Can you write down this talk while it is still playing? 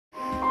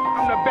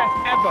best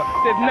ever.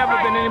 There's never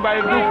been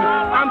anybody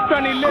ruthless. I'm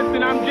Sonny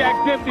Liston, I'm Jack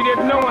Dempsey.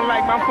 There's no one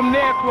like me. I'm from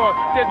Nairclaw.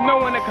 There's no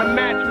one that can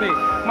match me.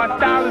 My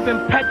style is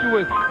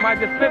impetuous. My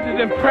defense is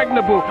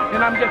impregnable.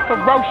 And I'm just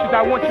ferocious.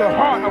 I want your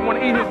heart. I want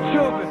to eat his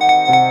children.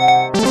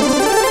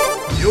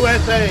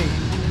 USA.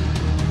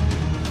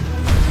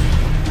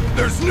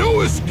 There's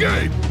no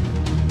escape!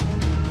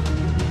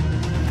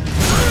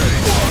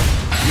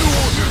 You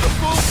won't hear the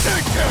full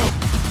tank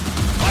count!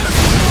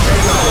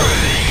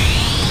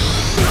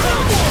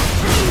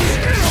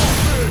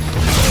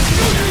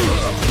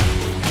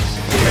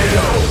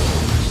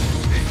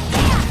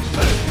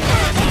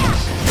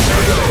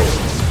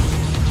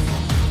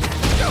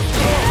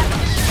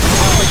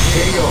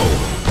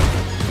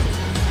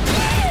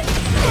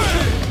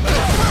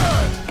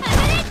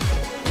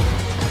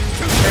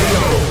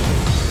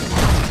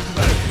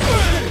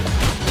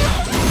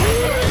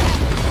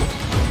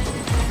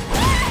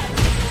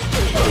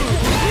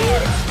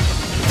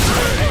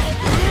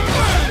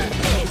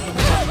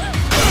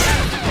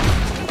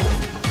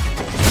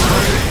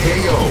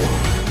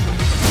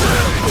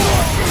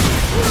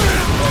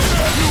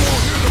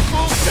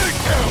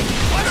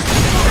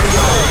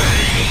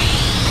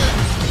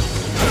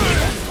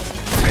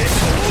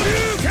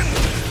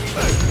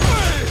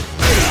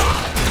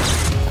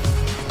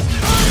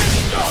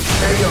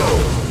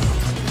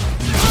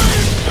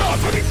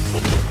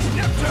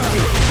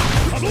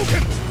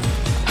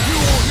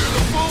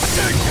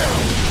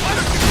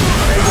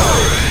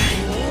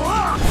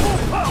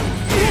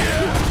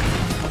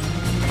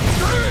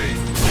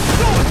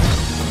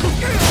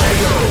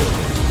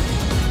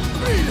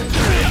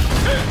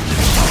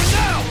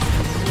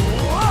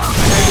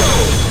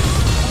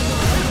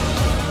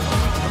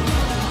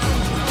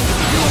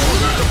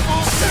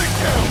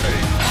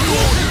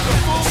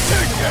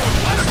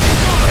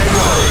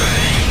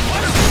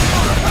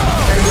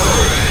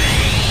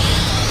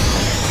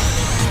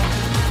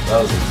 That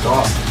was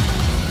exhausting.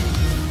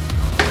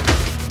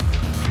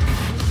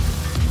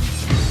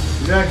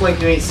 You act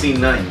like you ain't seen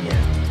nothing yet.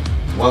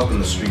 Welcome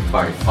to Street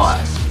Fighter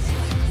 5.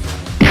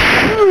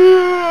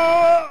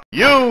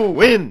 You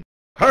win!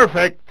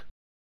 Perfect!